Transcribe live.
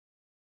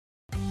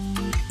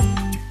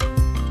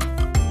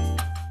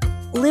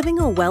Living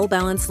a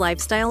well-balanced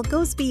lifestyle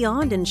goes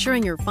beyond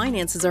ensuring your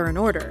finances are in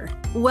order.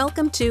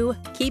 Welcome to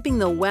Keeping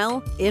the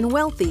Well in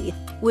Wealthy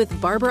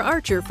with Barbara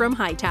Archer from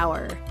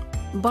Hightower.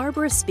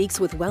 Barbara speaks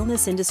with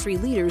wellness industry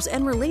leaders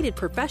and related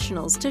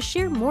professionals to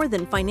share more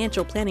than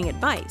financial planning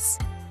advice.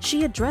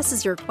 She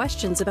addresses your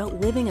questions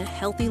about living a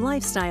healthy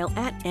lifestyle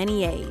at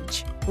any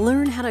age.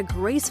 Learn how to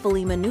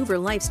gracefully maneuver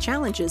life's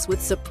challenges with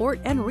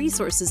support and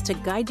resources to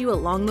guide you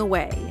along the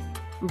way.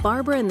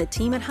 Barbara and the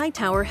team at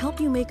Hightower help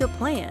you make a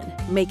plan,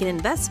 make an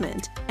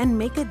investment, and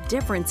make a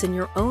difference in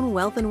your own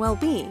wealth and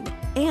well-being,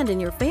 and in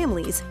your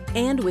families,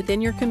 and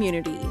within your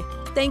community.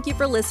 Thank you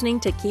for listening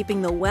to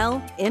Keeping the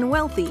Well in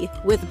Wealthy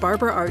with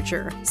Barbara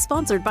Archer,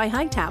 sponsored by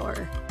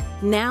Hightower.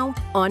 Now,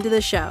 on to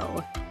the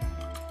show.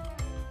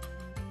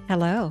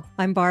 Hello,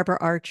 I'm Barbara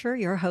Archer,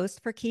 your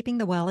host for Keeping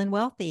the Well and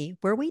Wealthy,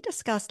 where we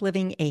discuss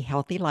living a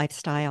healthy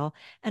lifestyle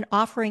and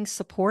offering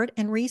support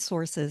and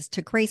resources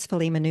to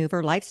gracefully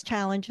maneuver life's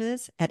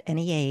challenges at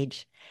any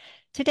age.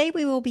 Today,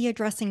 we will be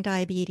addressing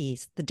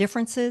diabetes, the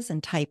differences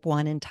in type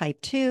 1 and type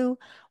 2,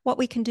 what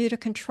we can do to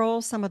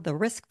control some of the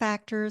risk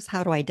factors,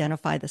 how to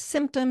identify the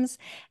symptoms,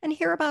 and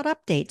hear about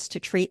updates to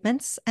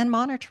treatments and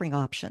monitoring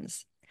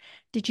options.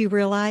 Did you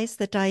realize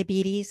that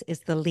diabetes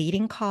is the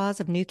leading cause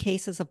of new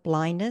cases of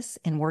blindness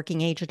in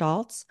working age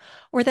adults,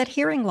 or that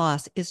hearing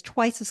loss is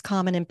twice as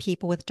common in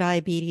people with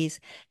diabetes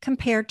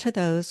compared to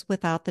those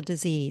without the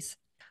disease?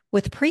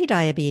 With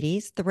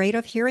prediabetes, the rate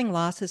of hearing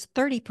loss is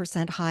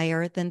 30%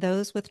 higher than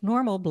those with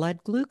normal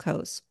blood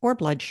glucose or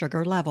blood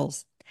sugar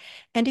levels.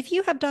 And if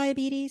you have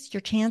diabetes,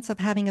 your chance of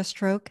having a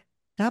stroke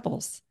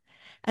doubles.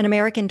 An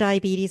American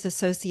Diabetes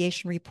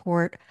Association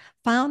report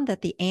found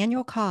that the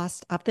annual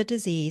cost of the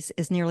disease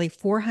is nearly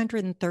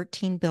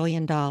 $413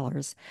 billion.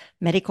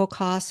 Medical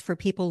costs for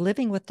people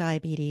living with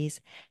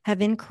diabetes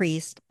have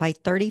increased by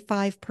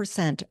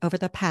 35% over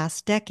the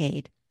past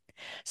decade.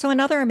 So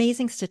another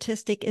amazing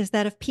statistic is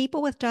that if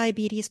people with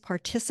diabetes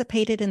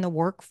participated in the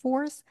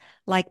workforce,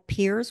 like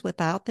peers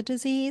without the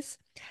disease,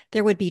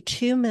 there would be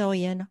 2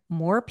 million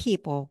more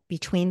people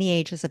between the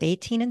ages of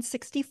 18 and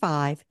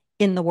 65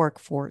 in the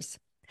workforce.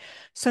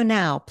 So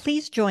now,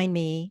 please join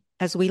me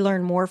as we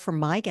learn more from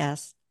my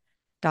guest,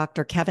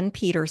 Dr. Kevin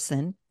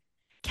Peterson.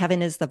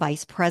 Kevin is the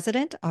Vice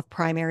President of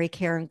Primary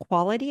Care and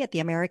Quality at the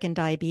American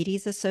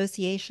Diabetes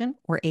Association,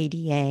 or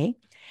ADA,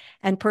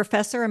 and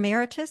Professor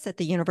Emeritus at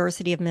the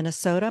University of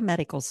Minnesota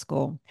Medical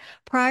School.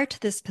 Prior to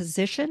this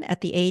position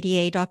at the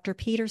ADA, Dr.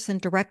 Peterson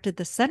directed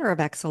the Center of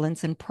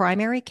Excellence in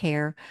Primary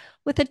Care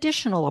with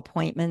additional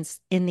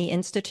appointments in the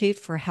Institute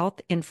for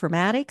Health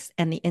Informatics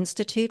and the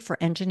Institute for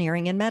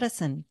Engineering and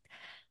Medicine.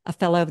 A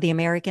fellow of the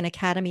American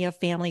Academy of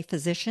Family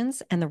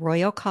Physicians and the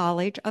Royal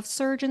College of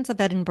Surgeons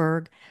of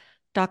Edinburgh,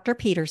 Dr.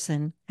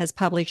 Peterson has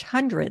published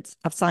hundreds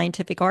of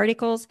scientific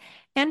articles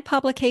and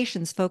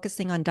publications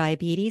focusing on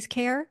diabetes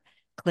care,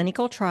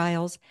 clinical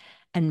trials,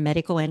 and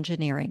medical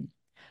engineering.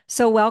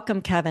 So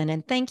welcome, Kevin,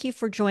 and thank you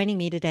for joining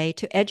me today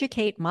to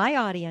educate my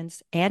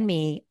audience and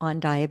me on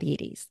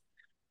diabetes.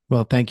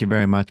 Well, thank you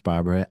very much,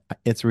 Barbara.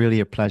 It's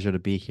really a pleasure to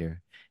be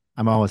here.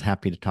 I'm always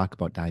happy to talk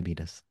about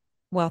diabetes.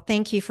 Well,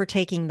 thank you for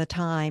taking the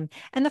time.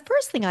 And the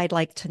first thing I'd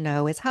like to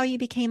know is how you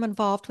became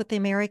involved with the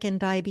American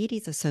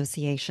Diabetes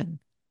Association.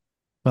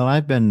 Well,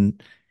 I've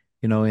been,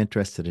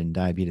 interested in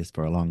diabetes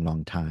for a long,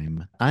 long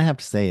time. I have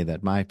to say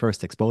that my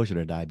first exposure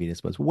to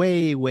diabetes was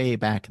way, way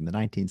back in the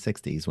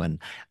 1960s when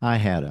I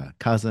had a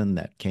cousin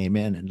that came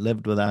in and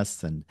lived with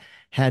us and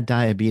had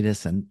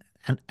diabetes, and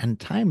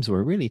times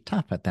were really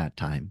tough at that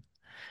time.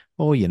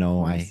 Oh,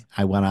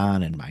 I went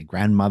on and my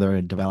grandmother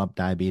had developed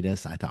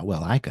diabetes. I thought,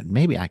 well,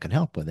 maybe I could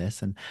help with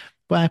this.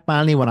 But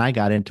finally, when I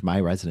got into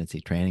my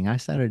residency training, I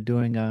started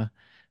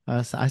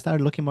I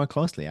started looking more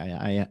closely.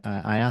 I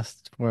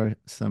asked for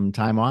some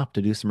time off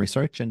to do some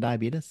research in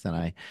diabetes, and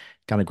I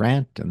got a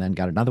grant and then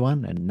got another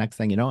one. And next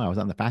thing you know, I was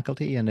on the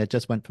faculty, and it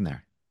just went from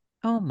there.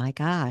 Oh my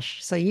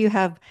gosh. So you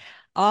have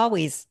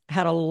always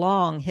had a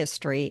long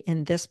history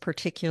in this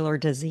particular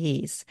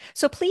disease.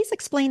 So please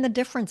explain the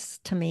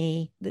difference to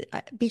me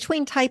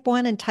between type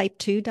 1 and type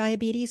 2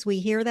 diabetes. We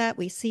hear that,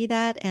 we see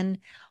that, and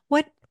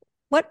what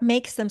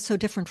makes them so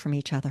different from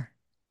each other?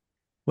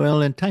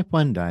 Well, in type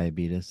 1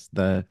 diabetes,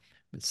 the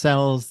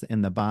cells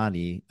in the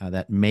body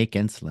that make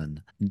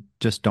insulin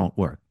just don't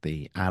work.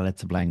 The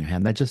islets of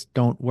Langerhans, that just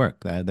don't work.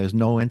 There's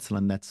no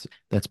insulin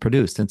that's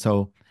produced. And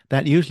so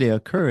that usually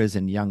occurs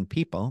in young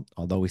people,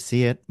 although we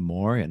see it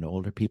more in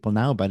older people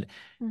now, but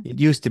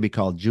it used to be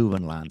called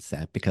juvenile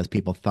onset because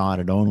people thought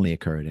it only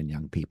occurred in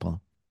young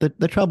people.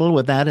 The trouble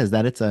with that is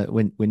that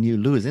when you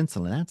lose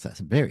insulin, that's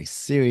a very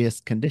serious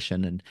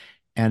condition,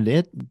 and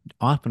it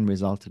often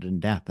resulted in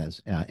death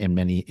as in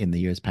the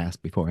years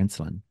past before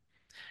insulin.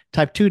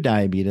 Type 2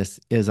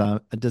 diabetes is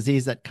a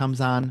disease that comes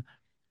on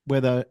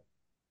where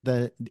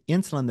the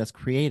insulin that's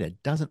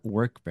created doesn't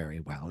work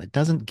very well. It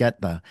doesn't get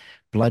the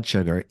blood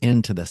sugar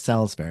into the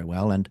cells very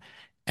well, and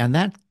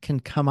that can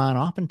come on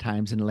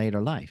oftentimes in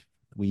later life.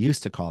 We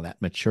used to call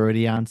that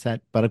maturity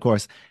onset, but of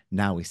course,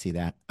 now we see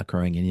that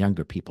occurring in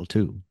younger people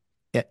too.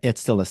 It's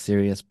still a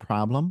serious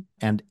problem,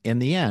 and in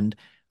the end,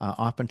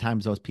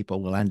 oftentimes those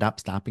people will end up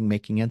stopping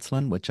making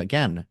insulin, which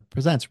again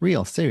presents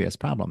real serious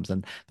problems,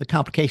 and the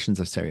complications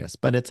are serious.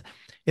 But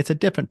it's a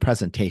different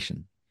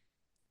presentation.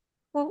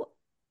 Well,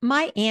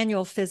 my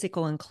annual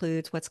physical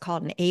includes what's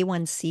called an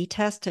A1C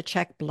test to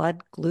check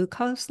blood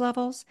glucose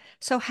levels.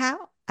 So,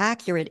 how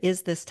accurate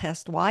is this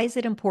test? Why is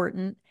it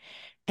important?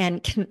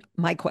 And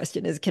my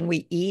question is, can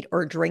we eat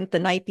or drink the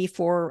night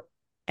before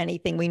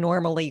anything we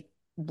normally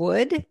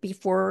would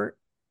before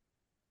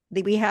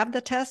we have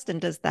the test?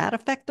 And does that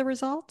affect the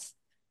results?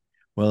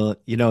 Well,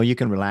 you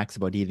can relax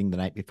about eating the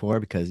night before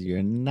because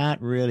you're not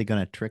really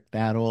going to trick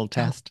that old Oh,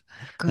 test.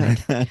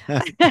 good.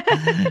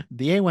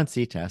 The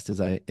A1C test is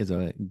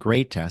a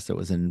great test that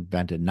was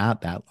invented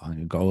not that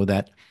long ago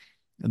that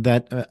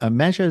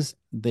measures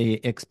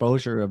the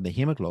exposure of the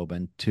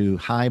hemoglobin to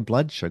high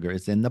blood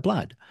sugars in the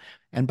blood.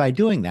 And by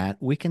doing that,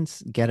 we can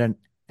get an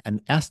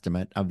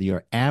estimate of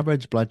your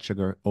average blood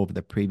sugar over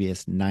the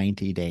previous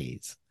 90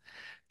 days.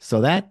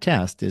 So that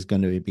test is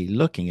going to be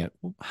looking at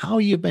how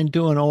you've been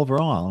doing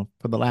overall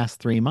for the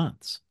last 3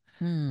 months.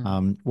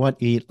 Hmm.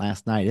 What you eat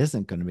last night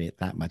isn't going to be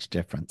that much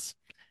difference.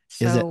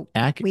 Is it So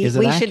ac we is it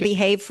we should accurate?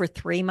 behave for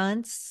 3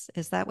 months.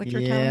 Is that what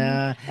you're telling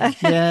me? Yeah,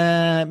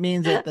 yeah. It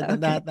means that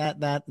Okay.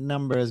 that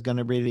number is going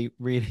to really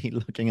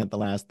looking at the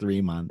last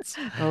 3 months.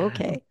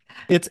 Okay.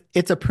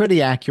 It's a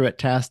pretty accurate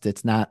test.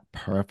 It's not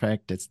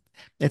perfect.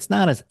 It's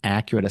not as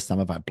accurate as some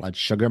of our blood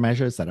sugar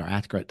measures that are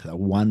accurate to the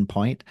 1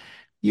 point.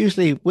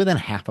 Usually within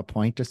half a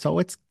point or so.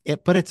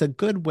 But it's a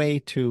good way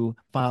to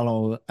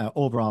follow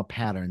overall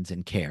patterns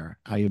in care.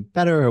 Are you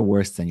better or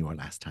worse than you were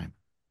last time?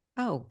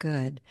 Oh,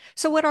 good.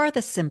 So, what are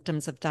the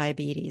symptoms of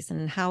diabetes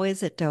and how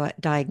is it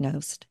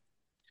diagnosed?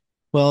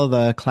 Well,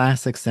 the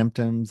classic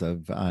symptoms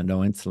of no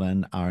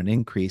insulin are an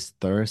increased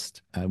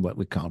thirst, what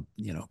we call,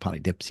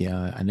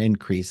 polydipsia, an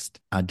increased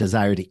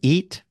desire to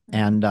eat,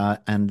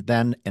 Mhm. and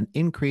then an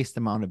increased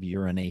amount of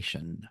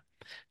urination.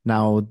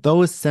 Now,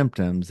 those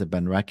symptoms have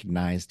been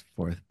recognized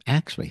for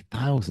actually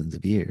thousands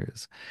of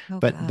years. Oh,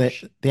 But the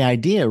gosh. the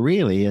idea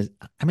really is,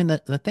 I mean,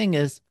 the thing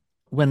is,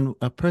 when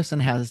a person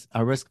has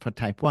a risk for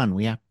type 1,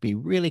 we have to be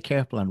really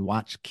careful and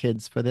watch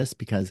kids for this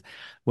because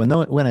when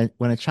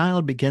a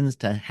child begins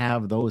to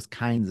have those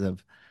kinds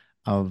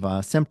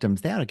of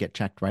symptoms, they ought to get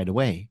checked right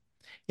away.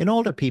 In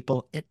older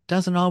people, it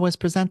doesn't always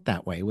present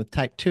that way. With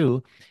type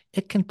 2,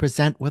 it can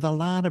present with a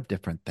lot of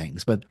different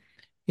things, but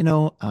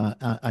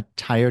a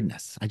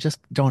tiredness. I just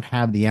don't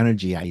have the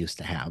energy I used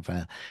to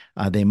have.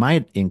 They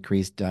might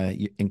increased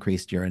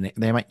urination.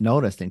 They might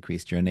notice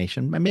increased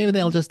urination. Maybe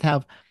they'll just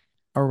have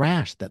a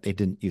rash that they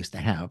didn't used to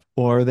have,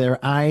 or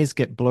their eyes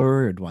get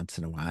blurred once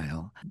in a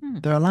while. Hmm.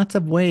 There are lots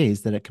of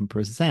ways that it can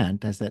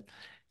present as it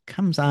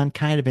comes on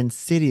kind of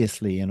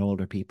insidiously in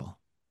older people.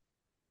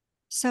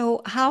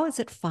 So, how is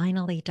it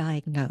finally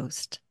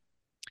diagnosed?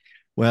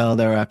 Well,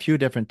 there are a few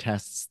different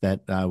tests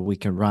that we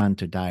can run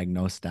to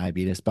diagnose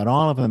diabetes, but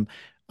all of them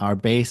are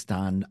based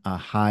on a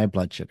high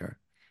blood sugar.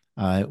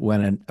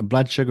 When a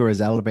blood sugar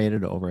is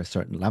elevated over a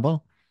certain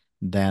level,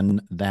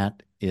 then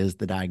that is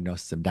the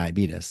diagnosis of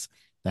diabetes.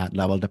 That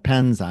level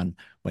depends on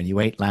when you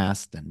ate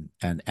last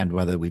and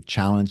whether we've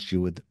challenged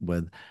you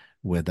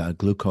with a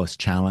glucose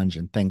challenge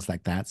and things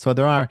like that. So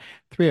there are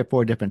 3 or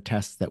 4 different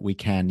tests that we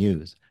can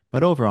use,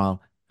 but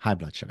overall, high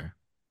blood sugar.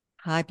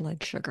 High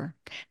blood sugar.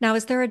 Now,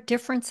 is there a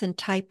difference in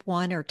type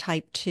 1 or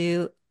type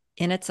 2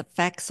 in its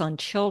effects on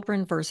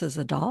children versus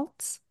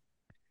adults?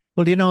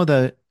 Well,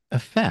 the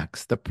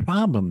effects, the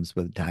problems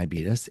with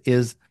diabetes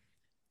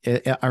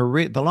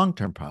the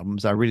long-term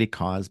problems are really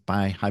caused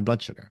by high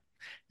blood sugar.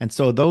 And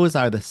so those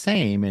are the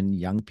same in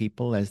young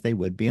people as they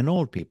would be in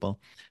old people.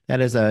 That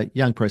is a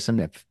young person,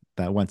 if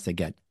once they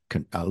get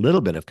a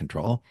little bit of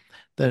control,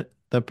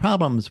 the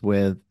problems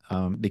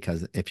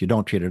because if you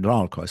don't treat it at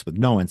all, of course, with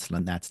no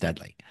insulin, that's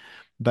deadly.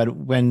 But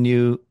when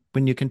you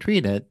can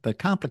treat it, the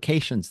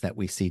complications that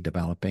we see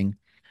developing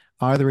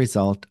are the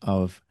result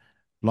of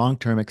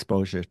long-term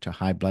exposure to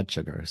high blood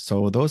sugar.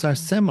 So those are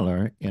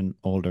similar in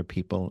older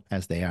people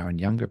as they are in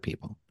younger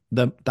people.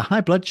 The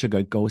high blood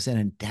sugar goes in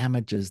and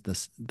damages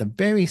the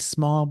very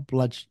small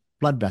blood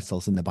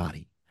vessels in the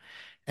body.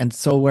 And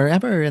so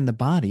wherever in the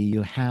body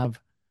you have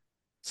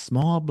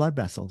small blood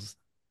vessels,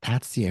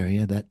 that's the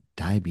area that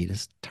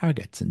diabetes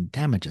targets and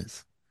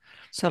damages.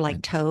 So, like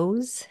And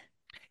toes,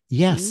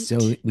 yes, so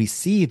feet. we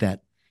see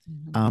that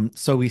Mhm.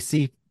 so we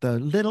see the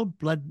little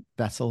blood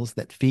vessels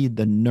that feed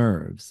the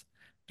nerves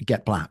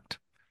get blocked.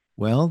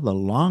 Well, the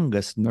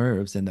longest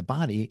nerves in the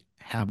body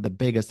have the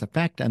biggest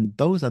effect, and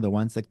those are the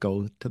ones that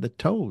go to the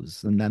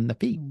toes and then the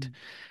feet. Mm.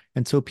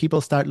 And so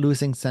people start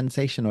losing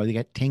sensation or they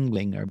get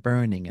tingling or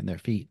burning in their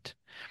feet.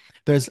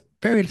 There's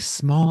very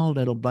small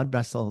little blood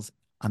vessels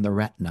on the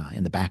retina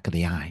in the back of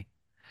the eye.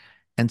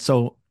 And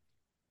so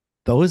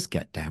those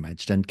get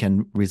damaged and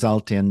can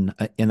result in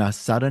a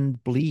sudden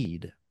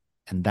bleed.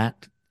 And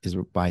that is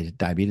why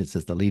diabetes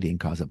is the leading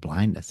cause of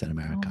blindness in Oh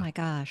America. my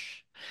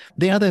gosh.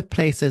 The other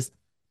place is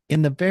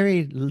in the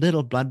very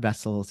little blood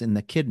vessels in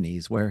the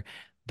kidneys where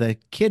the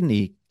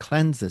kidney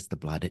cleanses the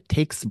blood. It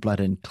takes the blood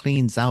and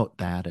cleans out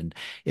that. And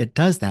it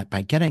does that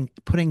by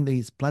putting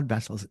these blood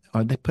vessels,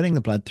 or they putting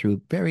the blood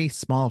through very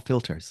small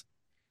filters.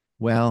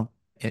 Well,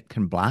 it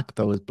can block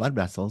those blood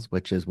vessels,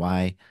 which is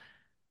why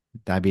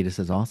diabetes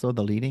is also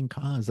the leading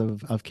cause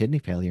of kidney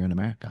failure in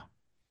America.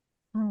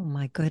 Oh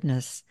my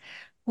goodness.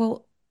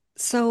 Well,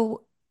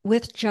 so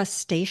with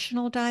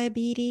gestational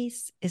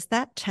diabetes, is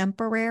that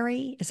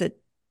temporary? Is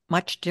it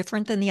much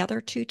different than the other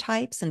two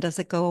types? And does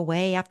it go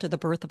away after the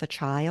birth of a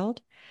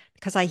child?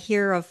 Because I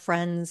hear of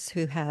friends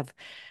who have,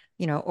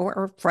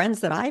 or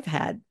friends that I've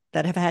had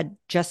that have had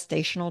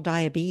gestational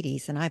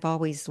diabetes, and I've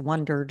always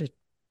wondered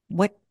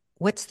what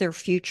what's their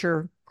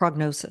future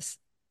prognosis?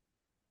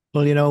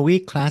 Well, we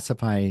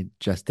classify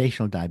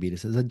gestational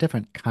diabetes as a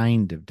different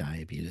kind of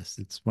diabetes.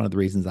 It's one of the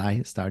reasons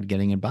I started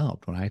getting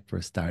involved when I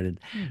first started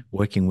Hmm.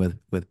 working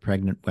with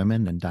pregnant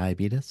women and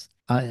diabetes.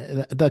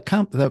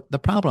 The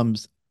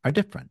problems are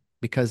different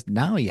because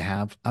now you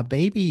have a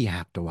baby you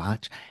have to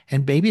watch,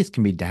 and babies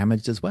can be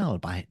damaged as well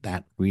by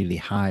that really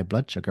high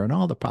blood sugar and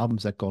all the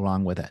problems that go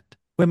along with it.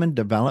 Women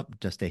develop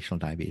gestational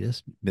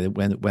diabetes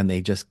when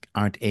they just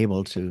aren't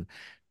able to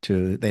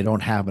they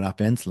don't have enough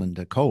insulin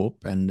to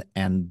cope, and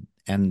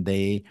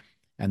the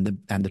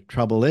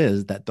trouble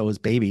is that those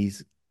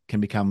babies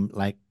can become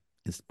like,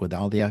 with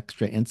all the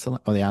extra insulin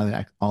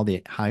or all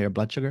the higher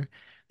blood sugar,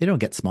 they don't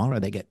get smaller,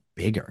 they get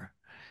bigger.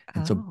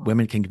 And so Oh,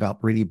 women can develop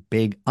really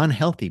big,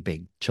 unhealthy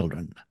big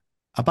children.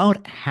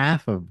 About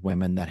half of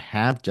women that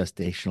have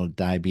gestational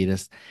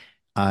diabetes,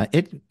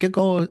 it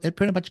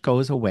pretty much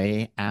goes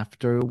away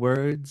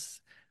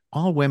afterwards.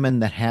 All women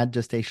that had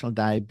gestational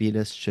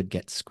diabetes should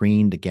get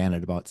screened again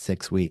at about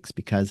 6 weeks,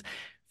 because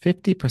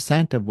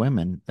 50% of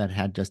women that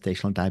had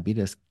gestational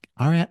diabetes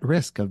are at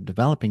risk of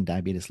developing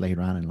diabetes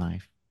later on in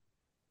life.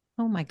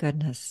 oh my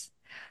goodness.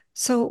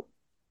 So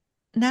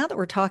now that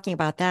we're talking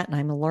about that and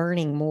I'm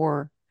learning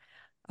more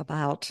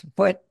about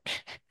what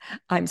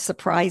I'm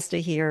surprised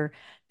to hear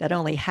that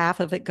only half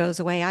of it goes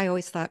away. I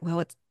always thought,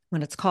 well, it's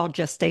when it's called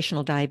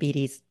gestational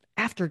diabetes,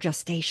 after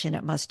gestation,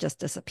 it must just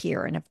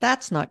disappear. And if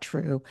that's not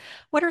true,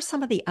 what are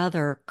some of the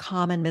other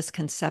common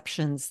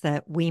misconceptions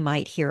that we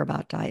might hear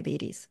about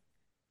diabetes?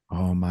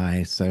 Oh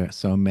my,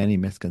 so many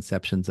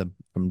misconceptions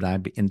in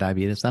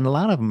diabetes, and a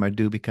lot of them are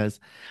due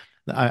because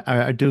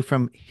are due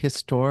from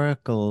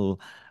historical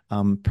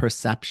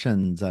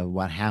perceptions of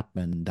what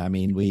happened. I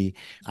mean,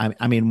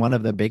 one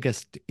of the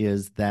biggest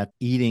is that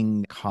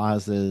eating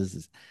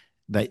causes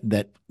that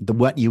the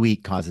what you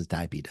eat causes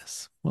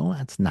diabetes. Well,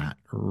 that's not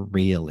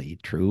really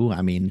true.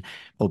 I mean,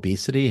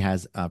 obesity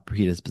has a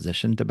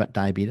predisposition to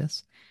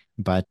diabetes.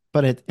 But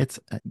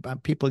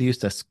people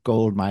used to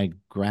scold my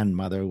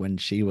grandmother when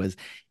she was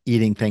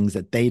eating things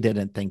that they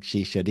didn't think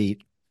she should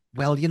eat.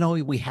 Well,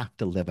 we have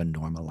to live a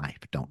normal life,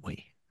 don't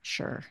we?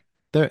 Sure.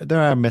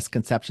 There are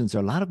misconceptions. There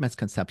are a lot of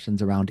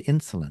misconceptions around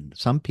insulin.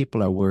 Some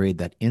people are worried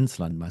that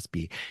insulin must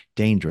be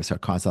dangerous or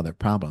cause other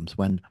problems.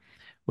 When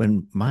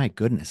my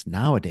goodness,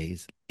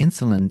 nowadays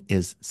insulin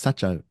is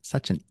such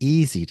an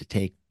easy to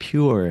take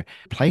pure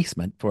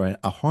placement for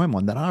a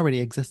hormone that already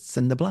exists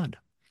in the blood.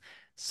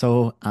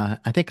 So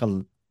I think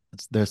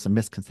there's some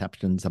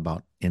misconceptions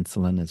about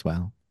insulin as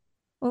well.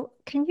 Well,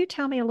 can you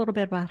tell me a little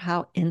bit about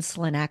how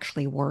insulin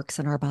actually works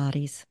in our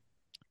bodies?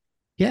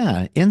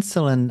 Yeah,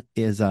 insulin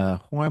is a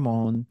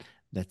hormone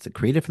that's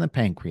secreted from the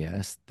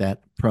pancreas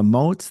that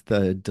promotes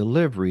the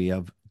delivery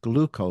of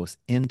glucose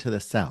into the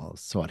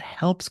cells. So it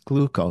helps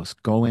glucose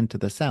go into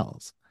the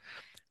cells.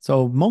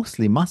 So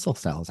mostly muscle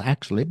cells,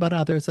 actually, but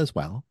others as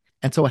well.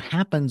 And so what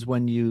happens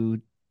when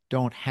you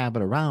don't have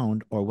it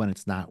around or when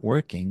it's not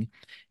working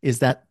is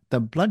that the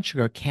blood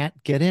sugar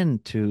can't get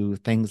into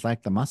things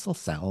like the muscle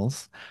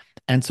cells.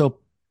 And so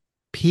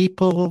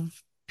people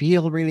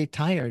feel really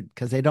tired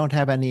because they don't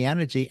have any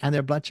energy and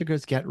their blood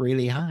sugars get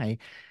really high.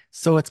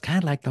 So it's kind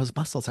of like those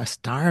muscles are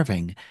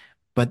starving,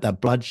 but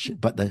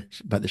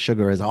the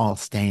sugar is all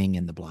staying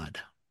in the blood.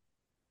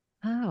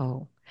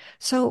 Oh,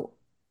 so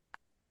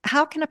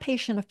how can a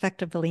patient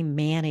effectively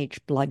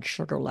manage blood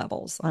sugar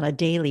levels on a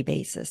daily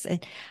basis?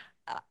 And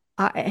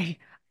I,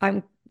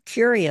 I'm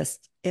curious,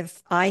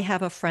 if I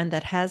have a friend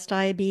that has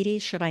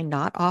diabetes, should I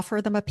not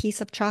offer them a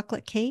piece of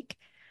chocolate cake?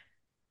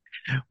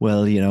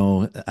 Well,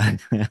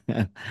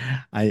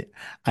 I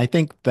I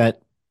think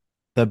that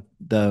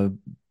the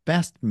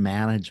best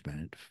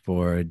management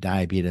for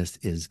diabetes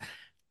is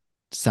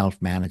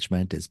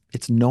self-management.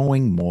 It's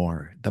knowing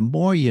more. The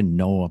more you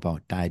know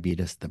about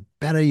diabetes, the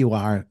better you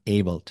are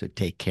able to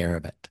take care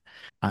of it.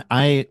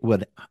 I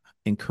would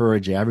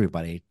encourage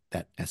everybody,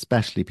 that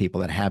especially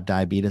people that have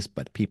diabetes,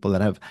 but people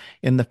that have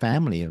in the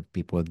family of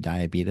people with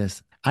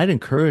diabetes, I'd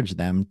encourage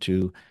them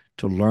to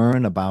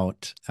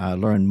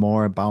learn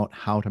more about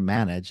how to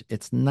manage.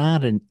 It's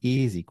not an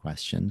easy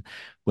question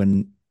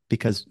when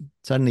because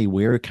suddenly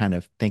we're kind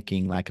of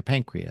thinking like a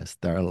pancreas.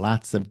 There are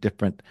lots of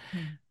different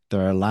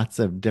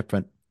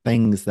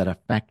things that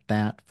affect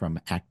that from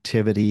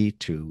activity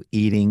to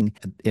eating.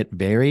 It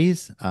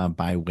varies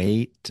by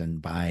weight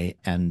and by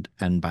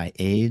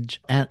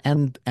age,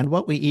 and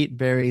what we eat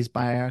varies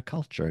by our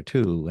culture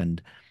too.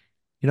 And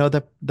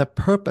the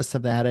purpose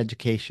of that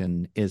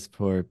education is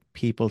for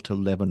people to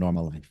live a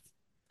normal life.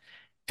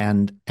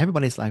 And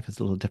everybody's life is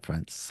a little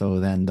different. So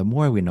then the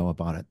more we know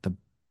about it, the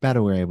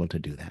better we're able to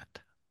do that.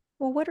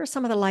 Well, what are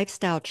some of the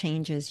lifestyle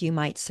changes you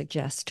might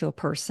suggest to a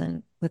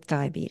person with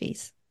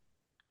diabetes?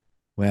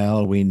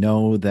 Well, we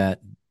know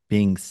that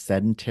being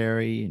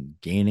sedentary and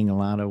gaining a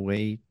lot of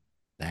weight,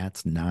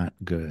 that's not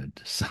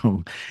good.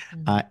 So,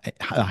 Mm.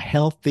 a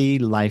healthy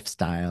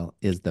lifestyle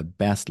is the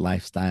best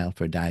lifestyle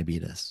for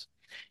diabetes.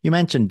 You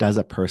mentioned,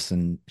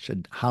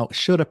 how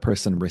should a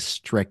person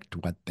restrict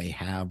what they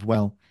have?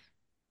 Well,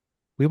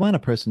 we want a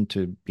person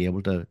to be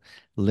able to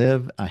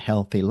live a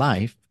healthy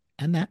life,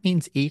 and that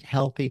means eat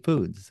healthy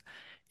foods.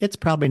 It's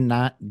probably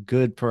not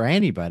good for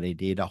anybody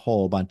to eat a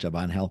whole bunch of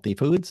unhealthy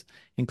foods,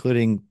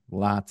 including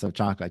lots of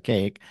chocolate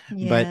cake.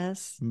 But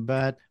Yes.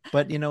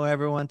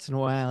 every once in a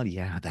while,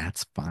 yeah,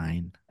 that's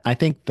fine. I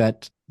think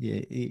that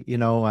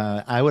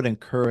I would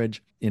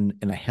encourage in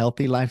a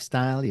healthy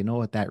lifestyle. You know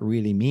what that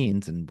really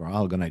means, and we're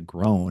all going to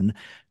groan.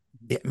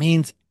 It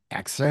means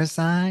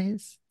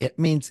exercise. It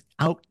means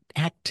out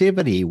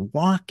activity,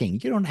 walking.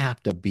 You don't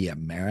have to be a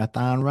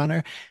marathon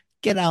runner.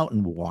 Get out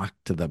and walk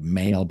to the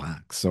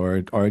mailbox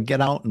or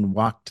get out and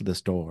walk to the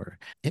store.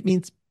 It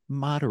means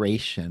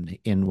moderation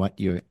in what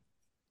you're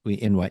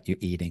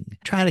eating.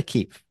 Try to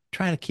keep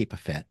a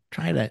fit.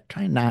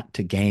 Try not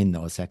to gain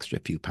those extra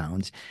few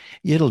pounds.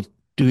 It'll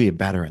do you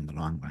better in the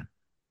long run.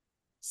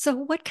 So,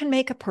 what can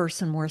make a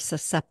person more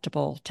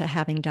susceptible to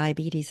having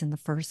diabetes in the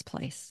first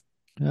place?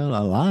 Well,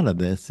 a lot of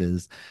this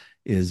is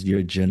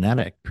your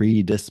genetic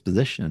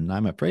predisposition.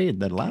 I'm afraid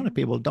that a lot Okay. of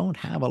people don't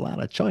have a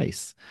lot of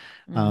choice.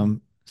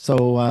 Mm.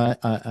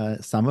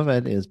 Some of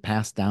it is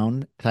passed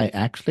down.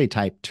 Actually,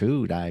 type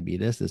 2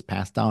 diabetes is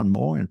passed down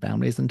more in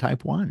families than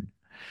type 1.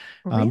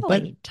 But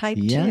Really? Type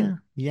 2? yeah,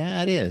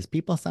 yeah, it is.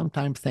 People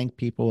sometimes think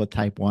people with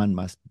type 1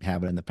 must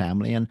have it in the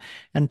family, and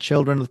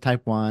children with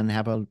type 1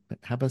 have a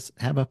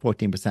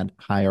 14%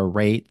 higher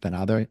rate than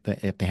other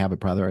if they have a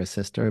brother or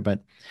sister.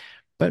 But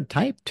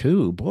type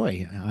 2,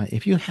 boy,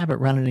 if you have it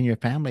running in your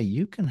family,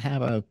 you can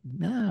have a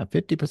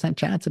 50%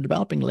 chance of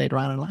developing later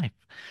on in life.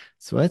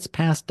 So it's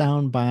passed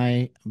down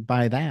by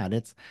that.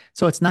 It's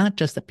not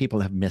just that people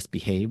have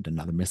misbehaved,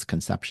 another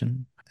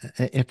misconception.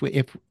 If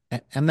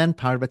and then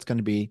part of it's going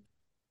to be,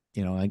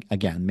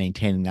 again,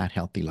 maintaining that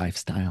healthy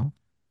lifestyle.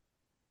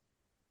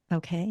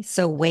 Okay.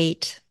 So,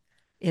 weight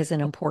is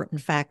an important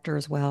factor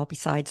as well,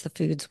 besides the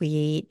foods we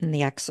eat and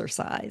the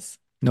exercise.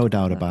 No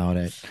doubt Uh, about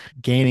it.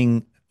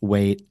 Gaining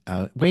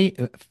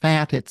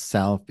fat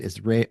itself is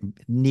very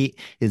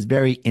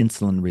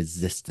insulin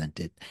resistant.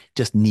 It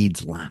just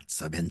needs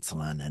lots of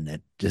insulin, and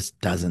it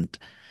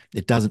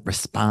doesn't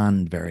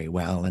respond very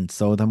well. And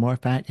so the more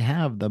fat you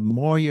have, the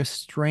more you're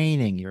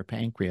straining your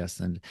pancreas,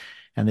 and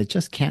it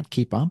just can't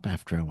keep up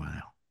after a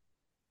while.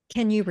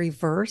 Can you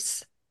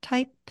reverse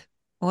type?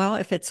 Well,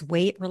 if it's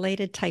weight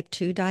related type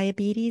 2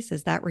 diabetes,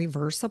 is that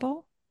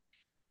reversible?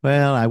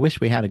 Well, I wish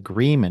we had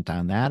agreement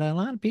on that. A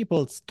lot of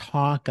people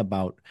talk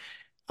about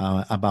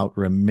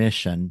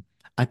remission.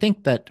 I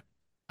think that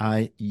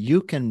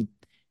you can,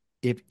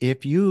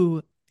 if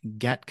you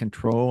get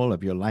control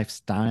of your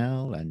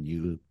lifestyle and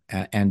you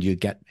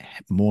get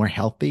more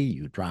healthy,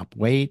 you drop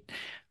weight.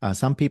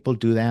 Some people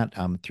do that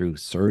through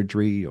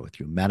surgery or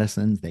through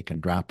medicines. They can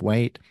drop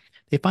weight.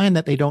 They find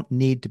that they don't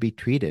need to be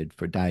treated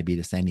for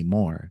diabetes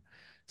anymore.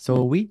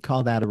 So we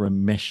call that a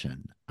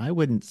remission. I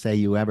wouldn't say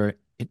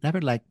it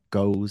never like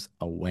goes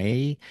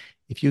away.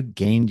 If you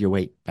gained your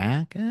weight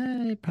back,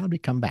 it probably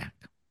come back.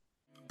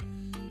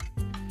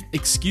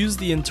 Excuse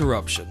the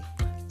interruption.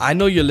 I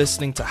know you're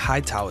listening to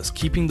Hightower's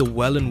Keeping the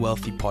Well and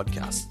Wealthy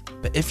podcast,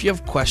 but if you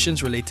have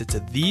questions related to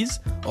these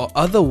or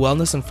other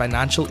wellness and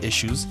financial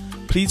issues,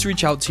 please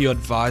reach out to your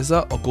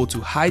advisor or go to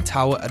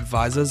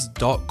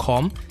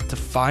hightoweradvisors.com to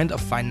find a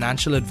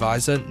financial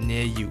advisor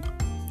near you.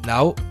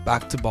 Now,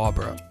 back to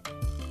Barbara.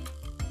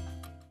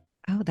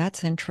 Oh,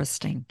 that's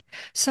interesting.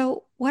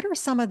 So, what are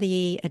some of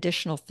the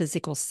additional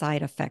physical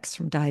side effects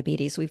from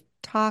diabetes? We've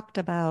talked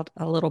about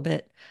a little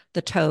bit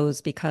the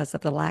toes because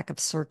of the lack of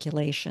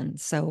circulation.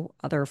 So,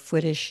 other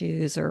foot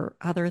issues or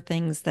other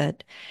things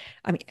that,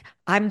 I mean,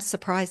 I'm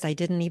surprised I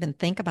didn't even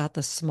think about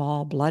the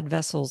small blood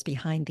vessels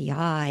behind the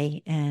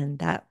eye and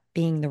that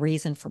being the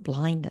reason for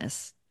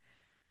blindness.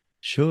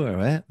 Sure.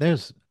 I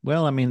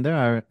mean, there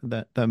are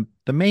the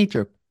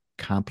major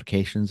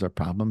complications or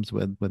problems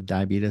with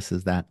diabetes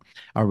is that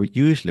are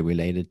usually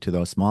related to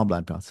those small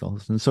blood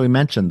vessels. And so we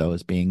mentioned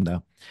those being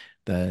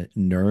the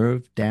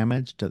nerve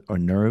damage or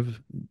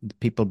nerve,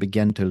 people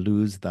begin to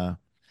lose the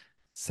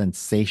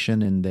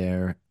sensation in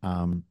their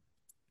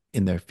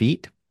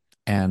feet,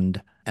 and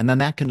then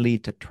that can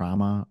lead to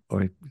trauma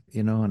or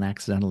an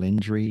accidental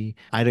injury.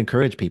 I'd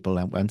encourage people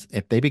that once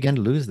if they begin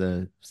to lose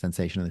the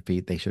sensation of the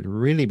feet, they should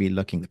really be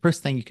looking. The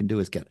first thing you can do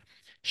is get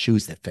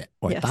shoes that fit,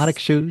 orthotic Yes.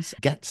 shoes.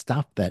 Get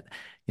stuff that,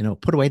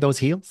 put away those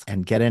heels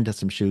and get into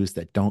some shoes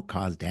that don't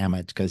cause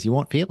damage because you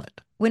won't feel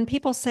it. When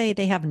people say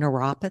they have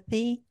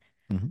neuropathy,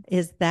 Mhm.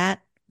 is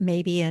that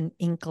maybe an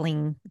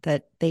inkling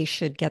that they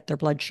should get their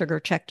blood sugar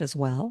checked as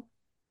well?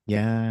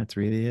 Yeah, it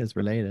really is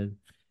related.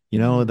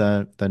 Mm.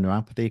 The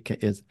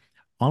neuropathy is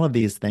all of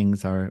these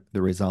things are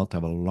the result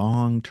of a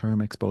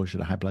long-term exposure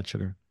to high blood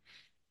sugar.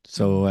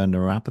 So Mm.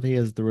 neuropathy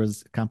is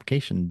the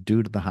complication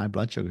due to the high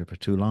blood sugar for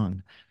too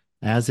long,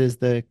 as is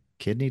the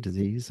kidney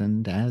disease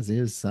and as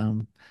is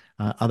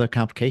other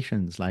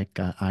complications like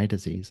eye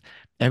disease.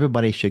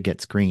 Everybody should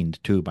get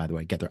screened too, by the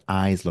way, get their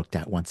eyes looked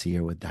at once a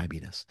year with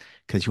diabetes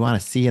because you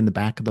want to see in the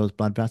back of those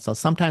blood vessels.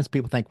 Sometimes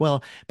people think,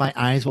 well, my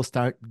eyes will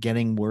start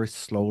getting worse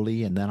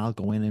slowly and then I'll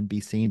go in and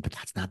be seen, but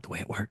that's not the way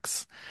it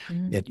works.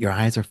 Mm. Your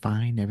eyes are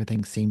fine,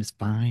 everything seems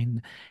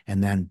fine,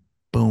 and then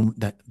boom,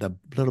 the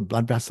little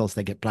blood vessels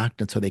they get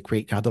blocked, and so they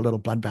create other little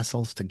blood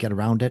vessels to get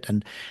around it,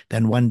 and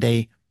then one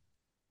day,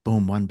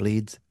 boom, one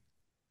bleeds.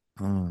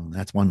 Oh,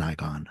 that's one eye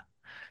gone.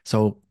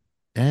 So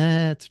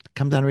it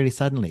comes down really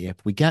suddenly.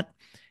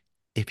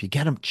 If you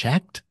get them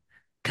checked,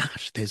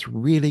 gosh, there's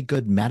really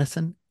good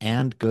medicine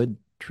and good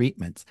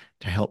treatments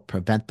to help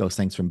prevent those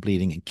things from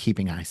bleeding and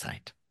keeping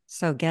eyesight.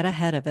 So get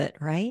ahead of it,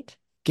 right?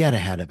 Get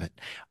ahead of it.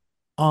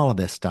 All of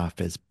this stuff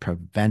is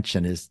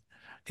prevention is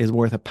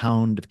worth a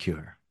pound of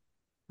cure.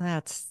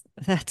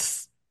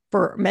 That's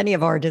for many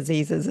of our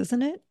diseases,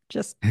 isn't it?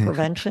 Just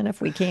prevention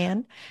if we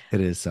can. It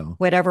is so.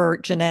 Whatever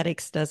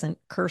genetics doesn't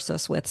curse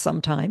us with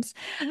sometimes.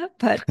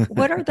 But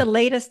what are the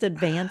latest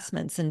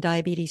advancements in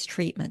diabetes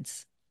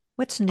treatments?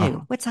 What's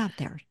new? Oh, What's out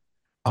there?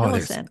 oh, Fill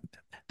us in.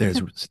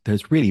 there's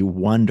there's really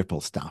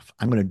wonderful stuff.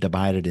 I'm going to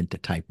divide it into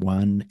type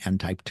 1 and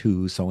type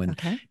 2. So in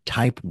Okay.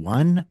 type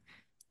 1,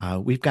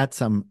 we've got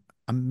some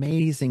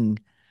amazing.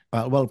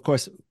 Well, of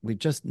course, we've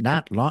just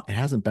not long. It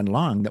hasn't been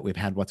long that we've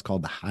had what's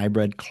called the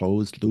hybrid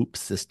closed loop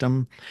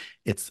system.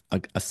 It's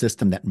a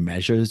system that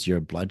measures your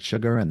blood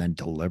sugar and then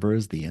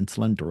delivers the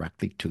insulin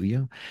directly to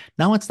you.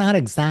 Now, it's not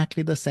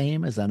exactly the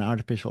same as an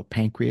artificial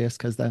pancreas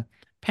because the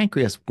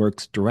pancreas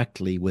works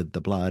directly with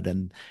the blood,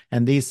 and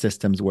these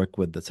systems work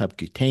with the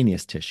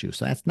subcutaneous tissue.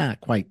 So that's not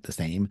quite the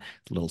same.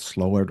 It's a little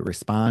slower to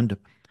respond,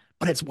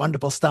 but it's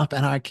wonderful stuff,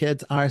 and our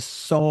kids are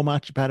so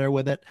much better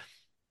with it.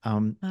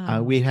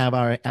 Oh, We have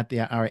our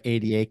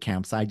ADA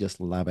camps. I just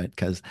love it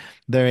because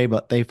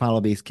they follow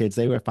these kids.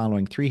 They were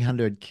following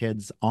 300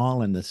 kids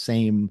all in the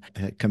same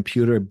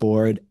computer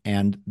board,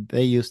 and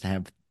they used to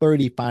have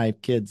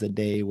 35 kids a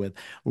day with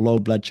low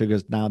blood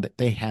sugars. Now that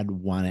they had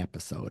one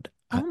episode,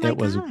 oh my it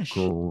was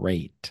gosh.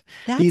 great.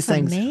 These That's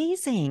things,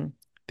 amazing.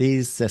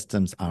 these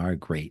systems are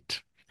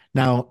great.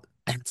 Now,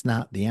 that's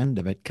not the end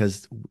of it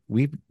because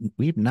we've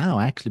we've now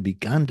actually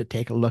begun to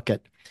take a look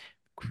at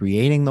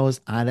creating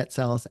those islet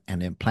cells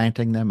and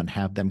implanting them and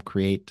have them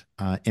create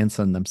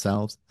insulin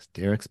themselves.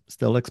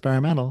 Still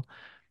experimental,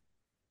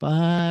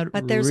 but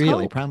But there's really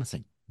hope.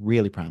 promising,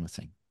 really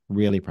promising,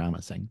 really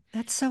promising.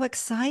 That's so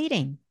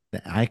exciting.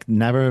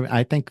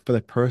 I think for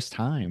the first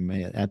time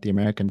at the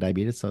American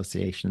Diabetes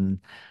Association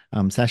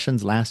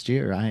sessions last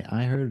year,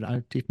 I heard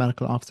our chief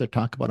medical officer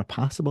talk about a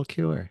possible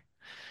cure.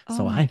 Oh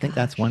So my I think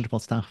that's gosh. wonderful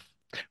stuff.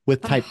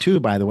 With type Oh, 2,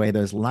 by the way,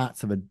 there's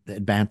lots of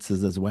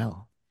advances as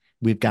well.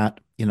 We've got,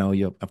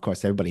 you of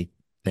course, everybody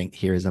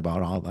hears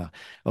about all the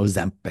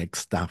Ozempic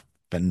stuff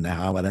and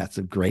how that's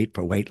great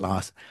for weight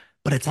loss,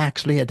 but it's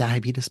actually a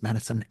diabetes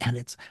medicine, and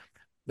it's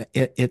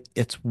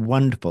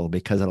wonderful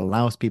because it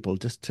allows people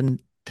just to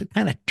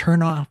kind of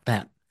turn off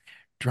that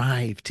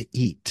drive to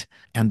eat.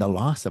 And the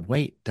loss of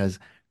weight does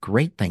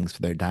great things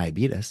for their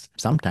diabetes.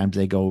 Sometimes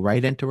they go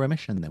right into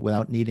remission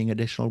without needing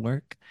additional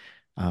work.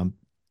 Um,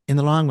 in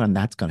the long run,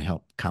 that's going to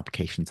help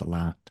complications a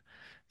lot.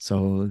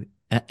 So,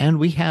 and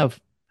we have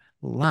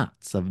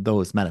lots of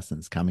those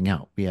medicines coming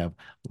out. We have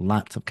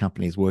lots of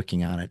companies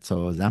working on it. So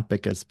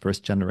Ozempic is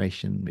first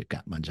generation. We've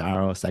got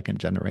Manjaro second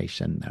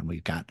generation, and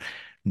we've got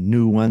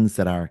new ones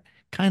that are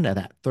kind of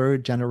that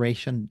third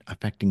generation,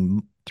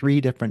 affecting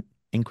three different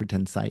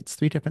incretin sites,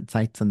 three different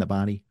sites in the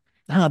body.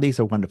 Ah, these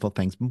are wonderful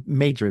things,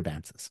 major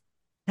advances.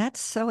 that's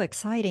so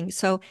exciting.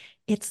 So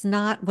it's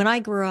not, when I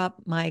grew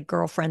up, my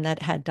girlfriend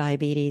that had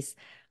diabetes,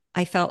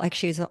 I felt like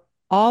she was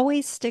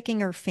always sticking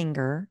her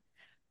finger,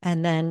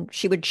 and then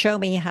she would show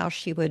me how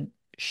she would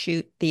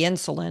shoot the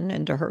insulin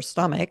into her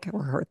stomach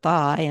or her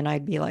thigh, and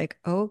I'd be like,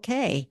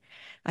 okay.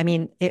 I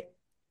mean,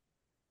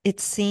 it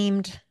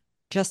seemed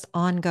just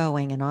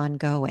ongoing and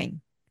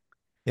ongoing.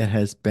 It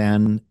has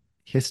been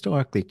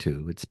historically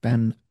too. It's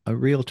been a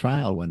real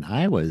trial. When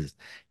I was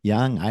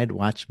young, I'd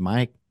watch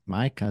my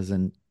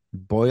cousin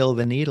boil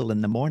the needle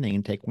in the morning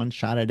and take one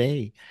shot a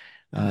day,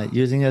 Oh,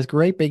 using this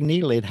great big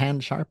needle he'd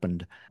hand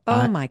sharpened.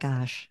 oh my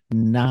gosh.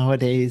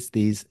 Nowadays,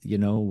 these,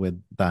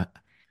 with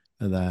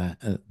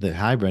the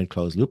hybrid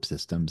closed loop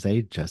systems,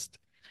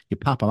 you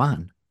pop them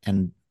on,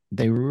 and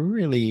they're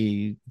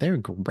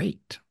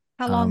great.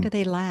 How long do Um,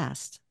 they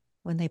last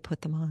when they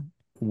put them on?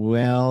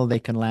 well, they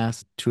can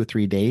last 2 or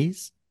 3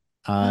 days.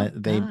 Oh,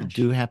 They gosh.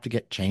 do have to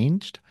get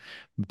changed,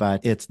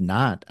 but it's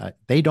not,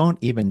 we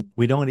don't even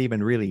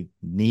really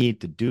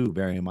need to do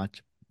very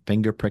much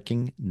finger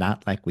pricking,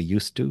 not like we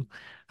used to.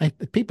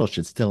 People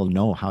should still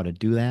know how to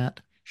do that.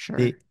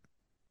 The Sure.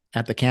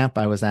 At the camp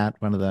I was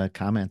at, one of the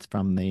comments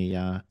from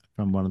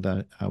one of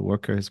the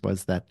workers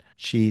was that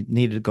she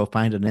needed to go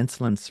find an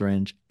insulin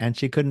syringe and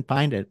she couldn't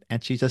find it,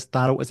 and she just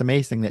thought it was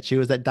amazing that she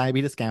was at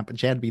diabetes camp and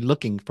she had to be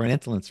looking for an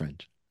insulin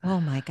syringe. Oh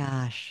my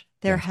gosh.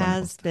 There Yeah, it's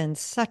wonderful has stuff. been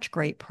such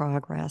great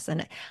progress,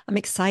 and I'm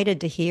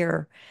excited to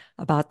hear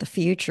about the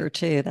future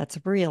too. That's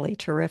really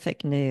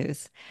terrific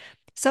news.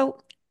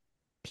 So,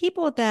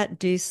 people that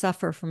do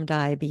suffer from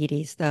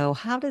diabetes, though,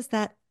 how does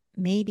that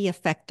maybe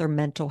affect their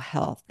mental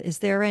health? Is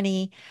there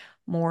any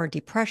more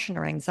depression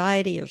or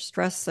anxiety or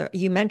stress?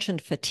 You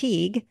mentioned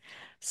fatigue,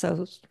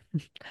 so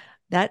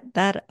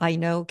that I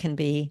know can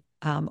be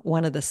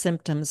one of the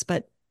symptoms,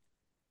 but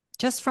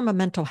just from a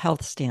mental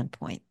health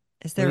standpoint,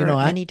 is Well, there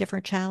any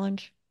different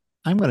challenge?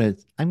 I'm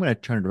gonna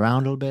turn it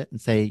around a little bit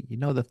and say,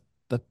 the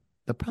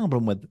the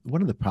problem with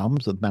one of the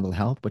problems with mental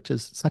health, which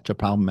is such a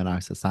problem in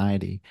our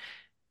society,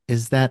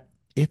 is that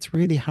it's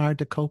really hard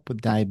to cope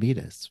with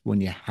diabetes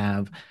when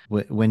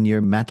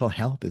your mental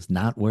health is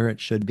not where it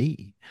should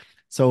be.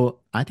 So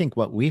I think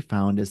what we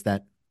found is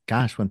that,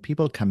 gosh, when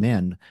people come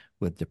in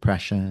with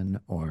depression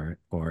or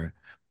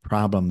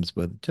problems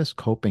with just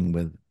coping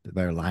with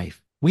their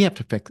life, we have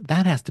to fix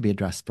that has to be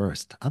addressed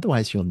first.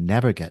 Otherwise, you'll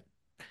never get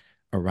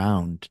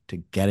around to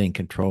getting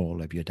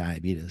control of your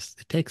diabetes.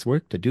 It takes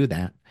work to do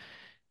that.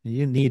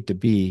 You need to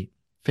be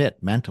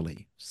fit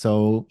mentally.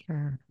 So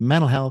Sure.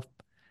 mental health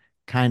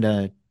kind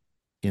of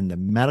in the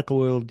medical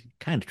world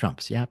kind of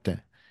trumps. You have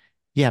to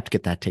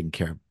get that taken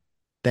care of,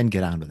 then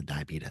get on with the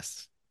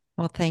diabetes.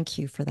 Well, thank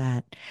you for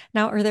that.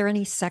 Now, are there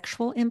any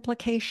sexual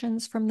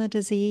implications from the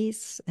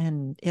disease?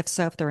 And if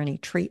so, if there are any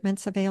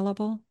treatments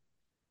available?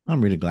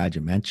 I'm really glad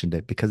you mentioned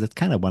it because it's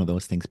kind of one of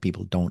those things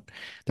people don't,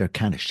 they're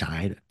kind of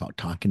shy about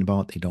talking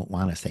about. They don't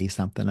want to say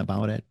something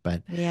about it,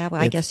 but Yeah,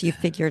 well, I it's, guess you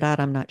figured out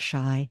I'm not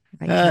shy,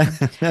 right, uh, Kevin?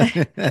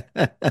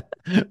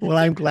 well,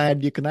 I'm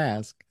glad you can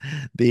ask.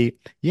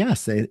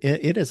 Yes,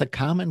 it is a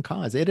common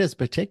cause. It is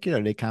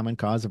particularly common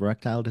cause of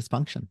erectile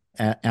dysfunction.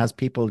 As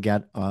people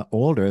get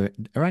older,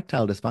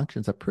 erectile dysfunction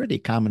is a pretty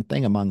common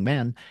thing among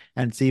men,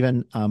 and it's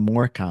even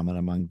more common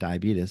among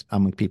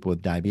people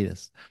with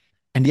diabetes.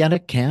 And yet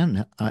it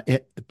can.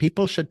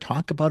 People should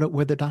talk about it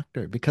with a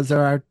doctor because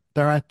there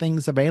are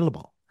things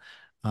available.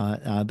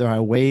 There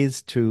are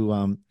ways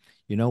to,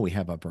 we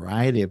have a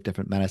variety of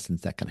different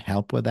medicines that can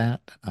help with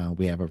that.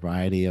 We have a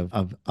variety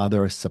of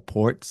other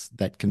supports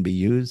that can be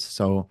used.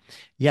 So,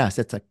 yes,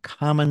 it's a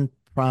common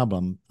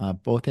problem,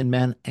 both in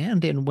men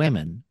and in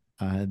women,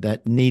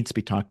 that needs to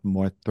be talked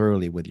more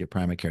thoroughly with your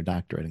primary care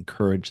doctor and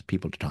encourage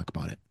people to talk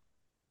about it.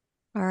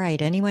 All right,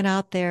 anyone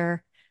out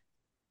there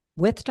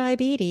with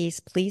diabetes,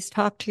 please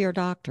talk to your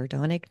doctor.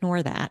 Don't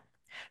ignore that.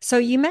 So,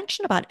 you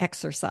mentioned about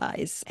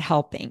exercise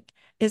helping.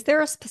 Is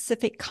there a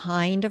specific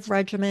kind of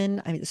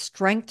regimen? I mean,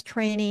 strength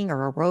training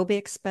or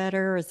aerobics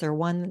better? Is there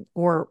one,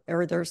 or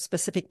are there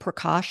specific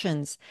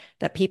precautions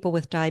that people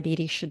with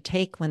diabetes should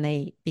take when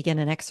they begin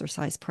an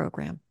exercise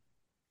program?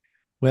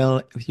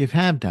 Well, if you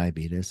have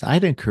diabetes,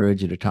 I'd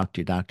encourage you to talk to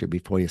your doctor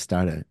before you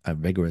start a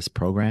vigorous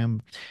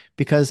program,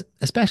 because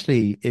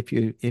especially if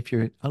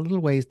you're a little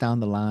ways down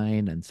the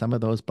line and some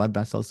of those blood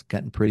vessels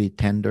getting pretty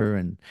tender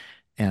and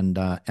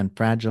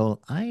fragile,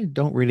 I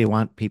don't really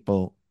want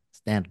people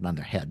standing on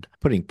their head,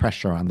 putting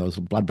pressure on those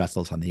blood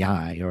vessels on the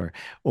eye, or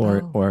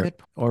Oh, or good.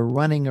 or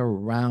running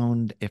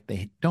around if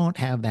they don't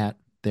have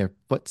their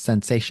foot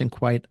sensation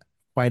quite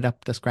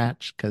up to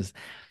scratch, because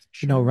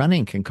Sure.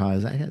 running can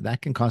cause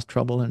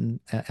trouble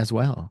as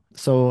well.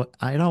 So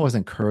I'd always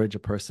encourage a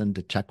person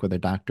to check with their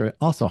doctor.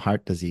 Also,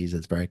 heart disease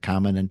is very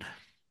common, and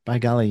by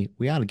golly,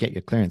 we ought to get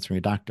your clearance from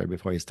your doctor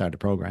before you start a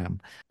program,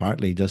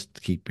 partly just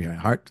to keep your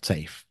heart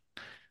safe.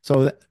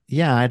 So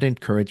yeah, I'd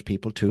encourage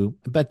people to.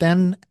 But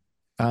then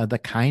the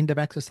kind of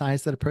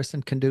exercise that a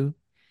person can do,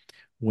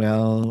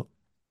 well,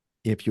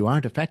 if you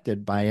aren't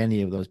affected by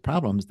any of those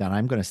problems, then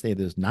I'm going to say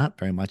there's not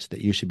very much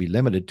that you should be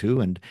limited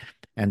to.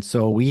 And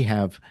so we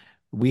have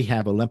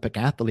Olympic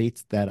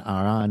athletes that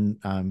are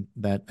on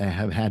that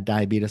have had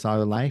diabetes all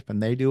their life,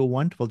 and they do a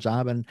wonderful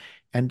job and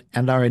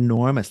are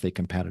enormously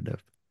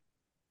competitive.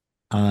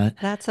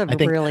 That's a I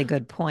think, really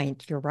good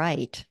point. You're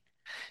right.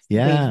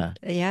 yeah.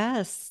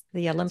 Yes,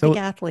 the Olympic So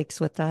athletes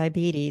with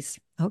diabetes.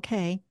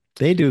 Okay.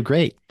 they do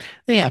great.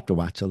 They have to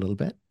watch a little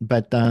bit,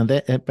 but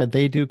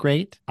they do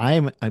great.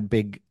 I'm a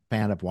big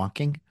fan of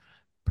walking.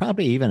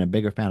 Probably even a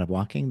bigger fan of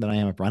walking than I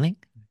am of running,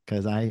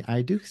 because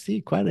I do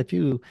see quite a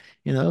few,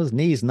 those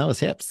knees and those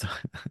hips.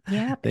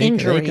 Yep. They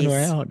can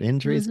wear Injuries. out.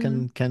 Injuries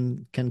Hmm.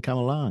 can come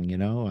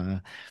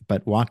along.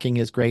 But walking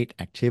is great.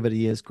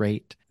 Activity is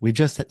great. We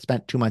just had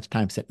spent too much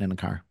time sitting in a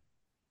car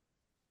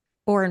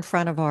Or in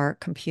front of our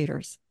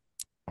computers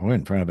or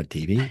in front of a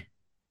TV.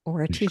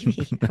 or a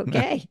TV.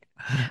 Okay.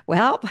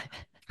 Well,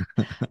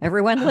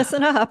 Everyone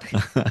listen up.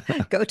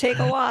 Go take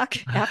a walk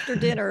after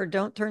dinner.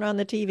 Don't turn on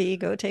the TV.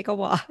 Go take a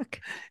walk.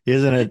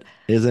 Isn't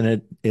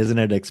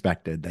it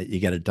expected that you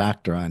get a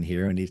doctor on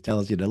here and he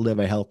tells you to live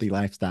a healthy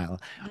lifestyle?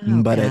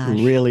 Oh, But it gosh.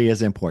 really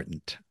is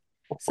important.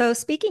 So,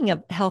 speaking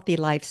of healthy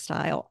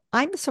lifestyle,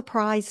 I'm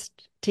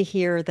surprised to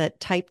hear that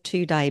type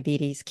 2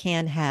 diabetes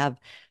can have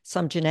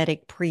some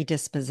genetic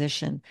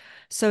predisposition.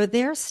 So, are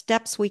there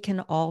steps we can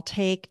all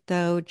take,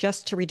 though,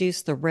 just to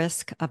reduce the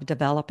risk of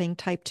developing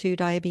type 2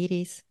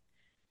 diabetes?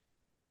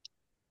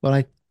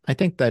 Well, I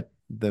think that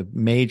the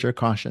major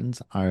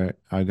cautions are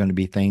going to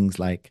be things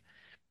like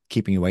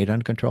keeping your weight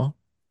under control,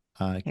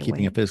 Okay,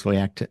 keeping a wait. physically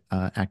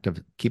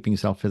active, keeping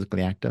yourself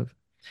physically active.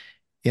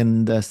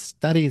 In the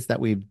studies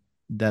that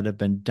have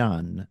been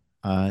done,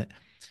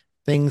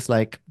 things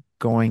like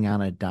going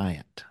on a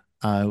diet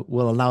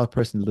will allow a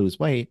person to lose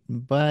weight,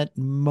 but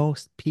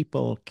most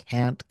people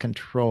can't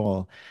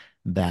control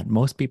that.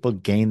 Most people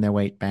gain their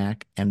weight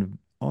back, and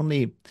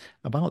only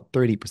about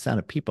 30%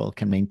 of people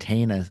can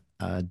maintain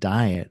a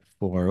diet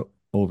for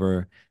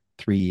over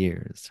 3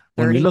 years.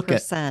 When we look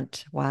at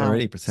 30%. Wow.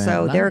 30%,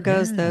 So, there not,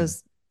 goes yeah.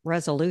 those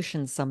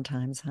resolutions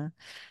sometimes, huh?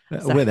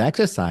 So, With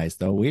exercise,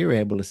 though, we were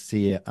able to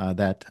see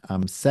that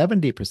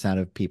 70%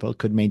 of people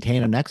could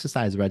maintain an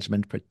exercise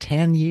regimen for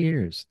 10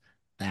 years.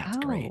 That's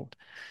great. oh,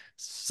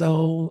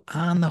 So,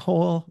 on the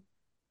whole,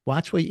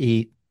 watch what you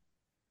eat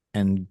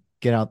and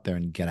get out there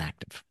and get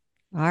active.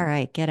 all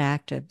right, get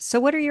active. So,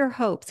 what are your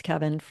hopes,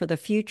 Kevin, for the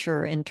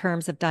future in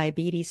terms of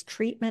diabetes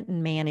treatment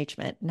and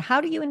management? And how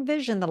do you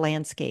envision the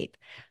landscape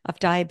of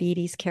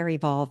diabetes care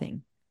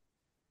evolving?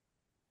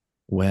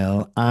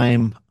 Well,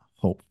 I'm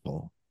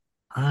hopeful.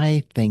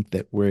 I think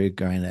that we're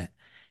going to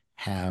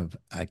have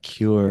a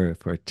cure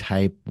for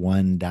type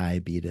 1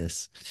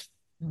 diabetes.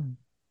 Hmm.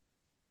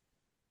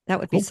 That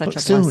would be such Hopefully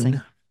a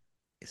blessing.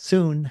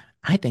 soon,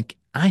 I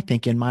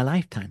think in my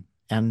lifetime.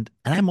 And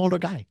I'm an older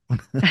guy.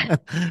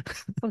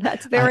 Well,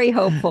 that's I very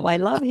hopeful. I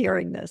love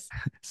hearing this.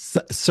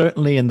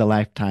 certainly in the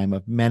lifetime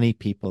of many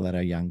people that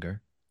are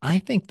younger. I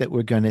think that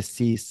we're going to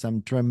see some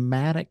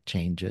dramatic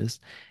changes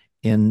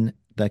in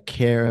the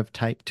care of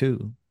type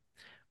 2.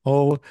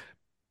 Oh,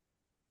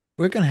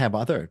 we're going to have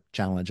other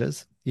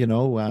challenges.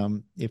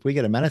 If we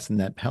get a medicine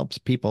that helps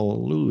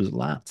people lose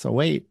lots of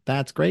weight,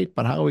 that's great.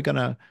 But how are we going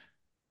to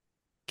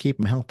keep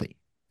them healthy?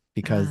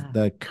 Because Ah,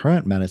 the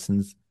current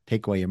medicines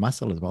take away your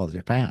muscle as well as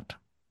your fat.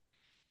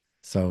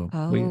 So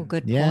oh,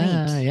 good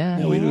yeah, point.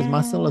 yeah, we lose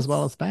muscle as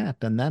well Yes. as fat.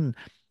 And then,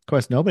 of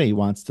course, nobody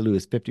wants to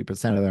lose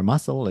 50% of their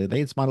muscle.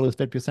 They just want to lose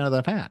 50% of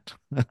their fat.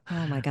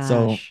 Oh my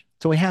So, gosh.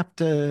 so we have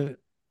to,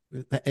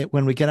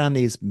 when we get on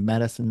these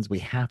medicines, we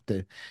have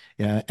to,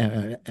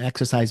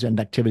 exercise and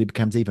activity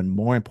becomes even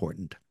more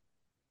important.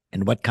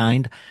 And what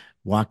kind?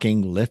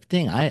 Walking,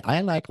 lifting.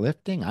 I like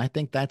lifting. I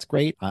think that's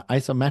great.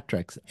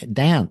 Isometrics,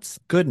 dance,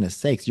 goodness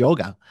sakes,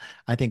 yoga.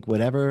 I think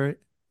whatever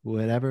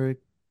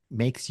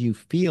makes you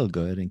feel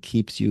good and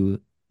keeps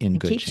you in It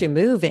good keeps you shape.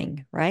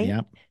 moving, right?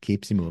 Yep,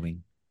 keeps you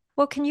moving.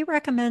 Well, can you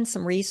recommend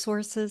some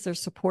resources or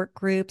support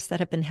groups that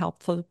have been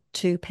helpful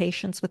to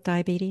patients with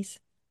diabetes?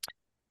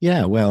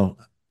 Yeah, well,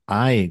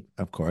 I,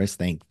 of course,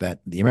 think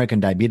that the American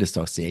Diabetes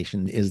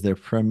Association is the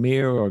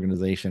premier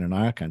organization in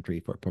our country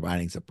for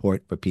providing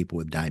support for people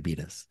with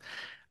diabetes.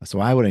 So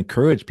I would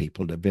encourage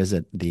people to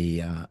visit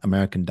the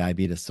American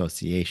Diabetes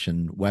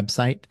Association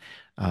website.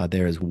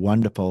 There is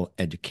wonderful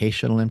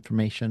educational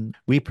information.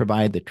 We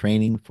provide the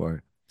training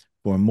for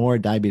more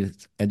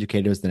diabetes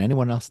educators than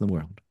anyone else in the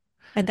world.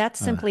 And that's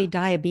Uh, simply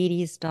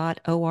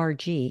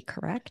diabetes.org,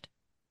 correct?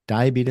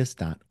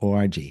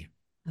 diabetes.org.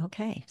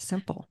 Okay,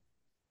 simple.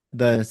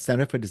 The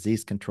Center for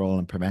Disease Control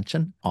and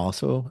Prevention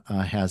also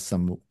has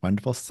some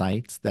wonderful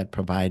sites that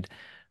provide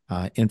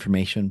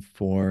information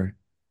for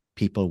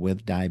people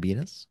with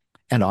diabetes.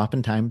 And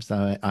oftentimes,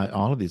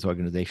 all of these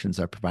organizations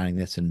are providing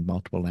this in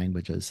multiple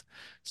languages.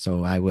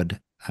 So I would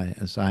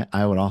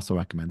also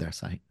recommend their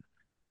site.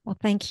 Well,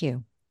 thank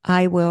you.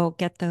 I will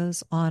get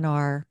those on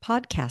our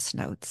podcast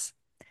notes.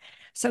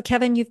 So,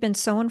 Kevin, you've been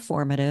so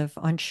informative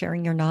on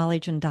sharing your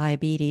knowledge in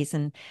diabetes.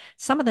 And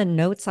some of the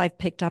notes I've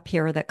picked up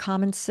here are that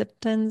common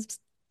symptoms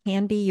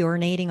can be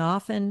urinating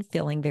often,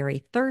 feeling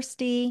very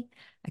thirsty,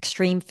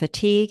 extreme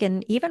fatigue,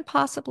 and even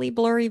possibly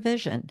blurry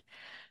vision.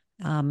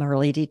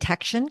 Early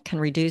detection can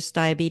reduce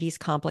diabetes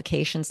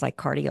complications like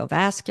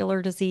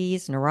cardiovascular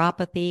disease,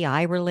 neuropathy,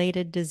 eye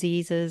related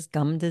diseases,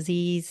 gum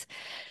disease,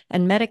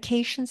 and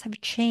medications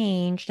have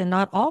changed. And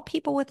not all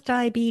people with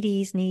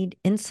diabetes need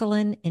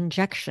insulin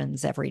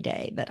injections every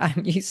day that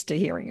I'm used to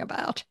hearing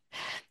about.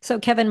 So,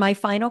 Kevin, my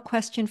final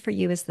question for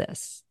you is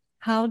this: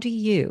 how do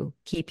you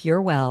keep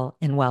your well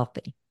and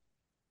wealthy?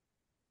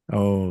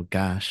 Oh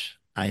gosh,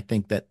 I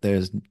think that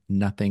there's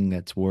nothing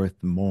that's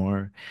worth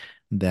more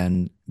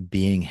than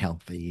being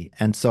healthy.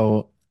 And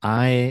so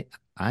I'm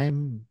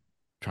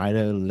try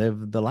to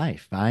live the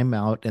life. I'm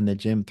out in the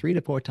gym 3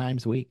 to 4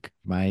 times a week.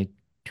 My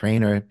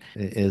trainer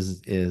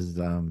is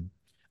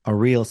a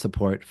real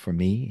support for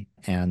me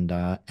and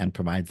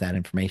provides that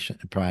information.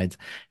 It provides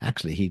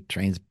actually he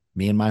trains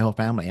me and my whole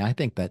family. I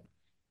think that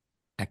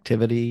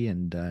activity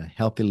and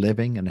healthy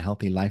living and a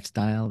healthy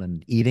lifestyle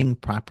and eating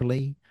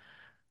properly.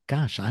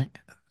 Gosh,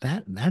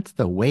 that's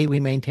the way we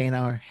maintain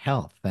our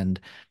health. And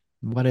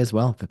what is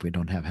wealth if we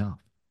don't have health?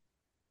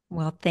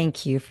 Well,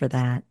 thank you for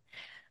that.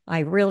 I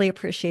really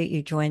appreciate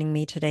you joining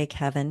me today,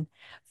 Kevin,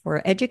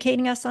 for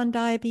educating us on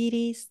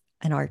diabetes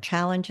and our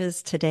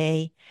challenges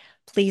today.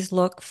 Please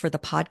look for the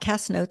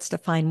podcast notes to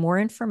find more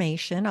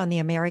information on the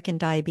American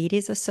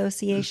Diabetes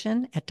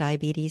Association at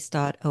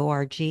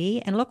diabetes.org,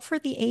 and look for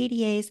the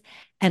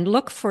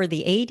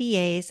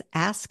ADA's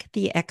Ask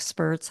the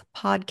Experts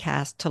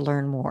podcast to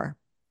learn more.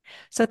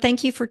 So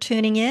thank you for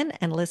tuning in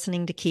and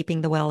listening to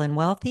Keeping the Well and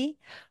Wealthy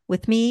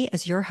with me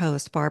as your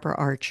host, Barbara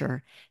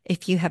Archer.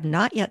 If you have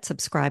not yet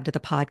subscribed to the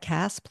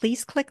podcast,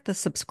 please click the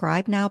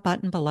subscribe now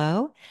button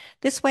below.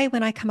 This way,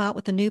 when I come out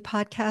with a new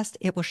podcast,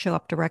 it will show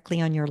up directly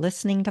on your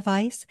listening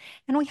device.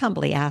 And we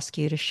humbly ask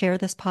you to share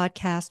this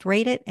podcast,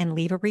 rate it, and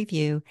leave a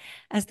review,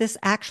 as this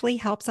actually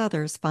helps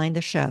others find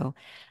the show.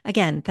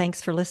 Again,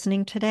 thanks for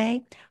listening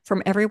today.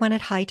 From everyone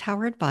at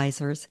Hightower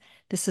Advisors,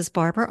 this is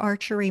Barbara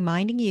Archer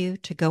reminding you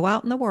to go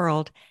out in the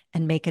world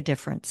and make a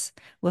difference.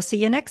 We'll see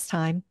you next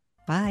time.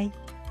 Bye.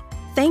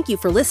 Thank you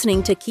for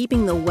listening to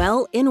Keeping the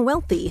Well in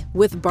Wealthy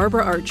with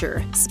Barbara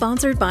Archer,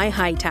 sponsored by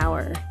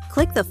Hightower.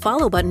 Click the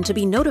follow button to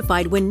be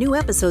notified when new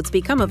episodes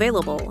become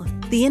available.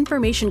 The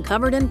information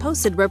covered and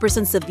posted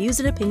represents the views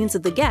and opinions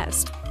of the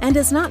guest and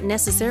does not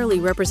necessarily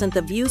represent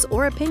the views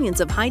or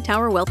opinions of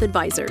Hightower Wealth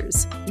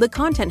Advisors. The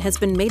content has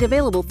been made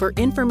available for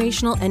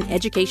informational and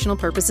educational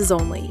purposes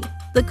only.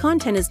 The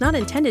content is not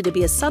intended to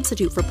be a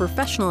substitute for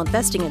professional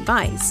investing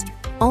advice.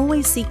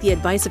 Always seek the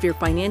advice of your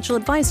financial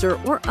advisor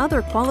or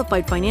other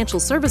qualified financial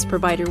service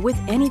provider with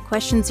any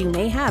questions you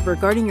may have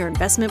regarding your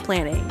investment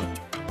planning.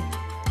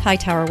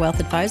 Hightower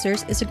Wealth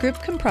Advisors is a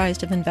group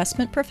comprised of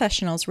investment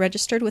professionals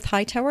registered with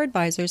Hightower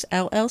Advisors,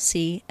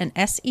 LLC, an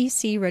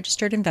SEC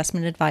registered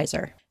investment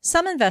advisor.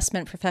 Some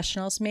investment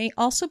professionals may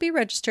also be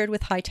registered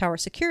with Hightower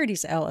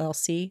Securities,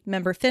 LLC,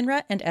 member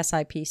FINRA and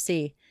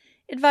SIPC.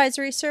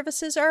 Advisory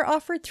services are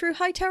offered through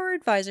Hightower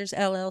Advisors,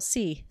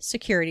 LLC.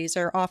 Securities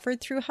are offered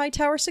through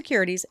Hightower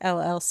Securities,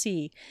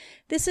 LLC.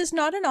 This is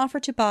not an offer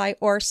to buy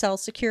or sell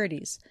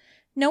securities.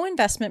 No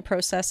investment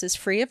process is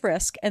free of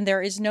risk, and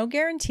there is no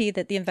guarantee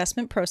that the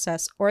investment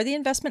process or the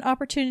investment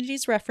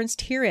opportunities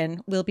referenced herein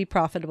will be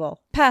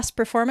profitable. Past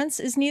performance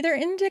is neither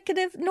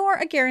indicative nor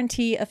a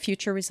guarantee of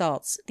future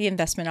results. The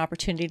investment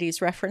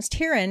opportunities referenced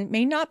herein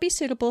may not be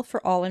suitable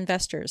for all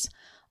investors.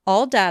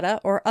 All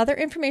data or other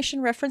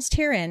information referenced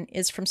herein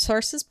is from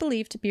sources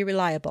believed to be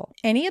reliable.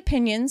 Any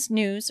opinions,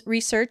 news,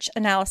 research,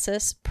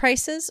 analysis,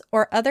 prices,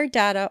 or other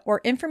data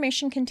or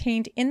information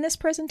contained in this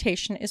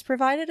presentation is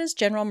provided as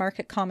general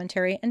market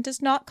commentary and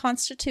does not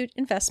constitute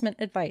investment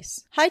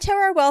advice.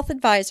 Hightower Wealth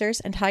Advisors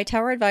and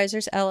Hightower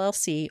Advisors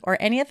LLC or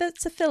any of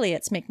its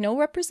affiliates make no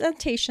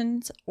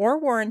representations or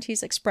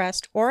warranties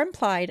expressed or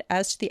implied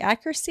as to the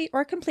accuracy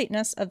or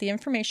completeness of the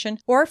information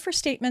or for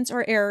statements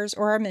or errors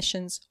or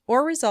omissions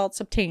or results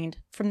obtained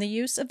from the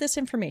use of this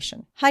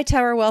information.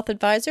 Hightower Wealth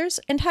Advisors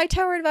and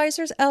Hightower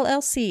Advisors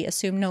LLC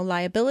assume no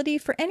liability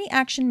for any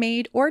action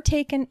made or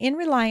taken in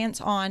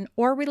reliance on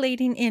or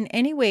relating in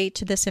any way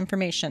to this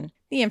information.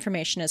 The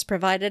information is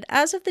provided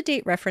as of the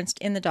date referenced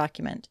in the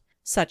document.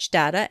 Such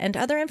data and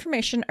other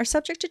information are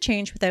subject to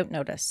change without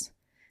notice.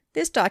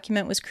 This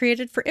document was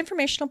created for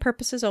informational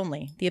purposes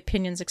only. The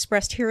opinions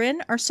expressed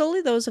herein are solely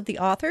those of the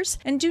authors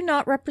and do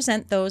not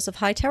represent those of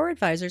Hightower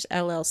Advisors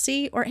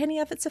LLC or any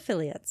of its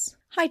affiliates.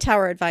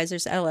 Hightower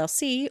Advisors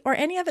LLC or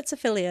any of its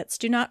affiliates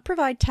do not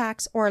provide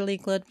tax or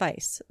legal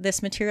advice.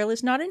 This material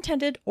is not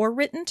intended or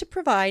written to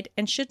provide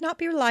and should not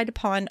be relied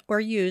upon or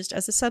used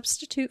as a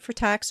substitute for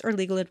tax or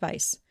legal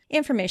advice.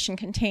 Information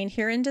contained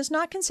herein does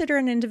not consider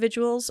an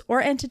individual's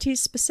or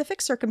entity's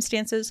specific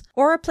circumstances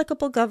or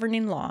applicable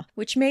governing law,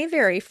 which may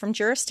vary from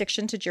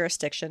jurisdiction to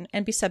jurisdiction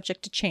and be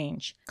subject to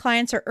change.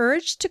 Clients are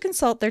urged to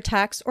consult their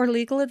tax or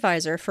legal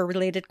advisor for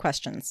related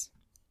questions.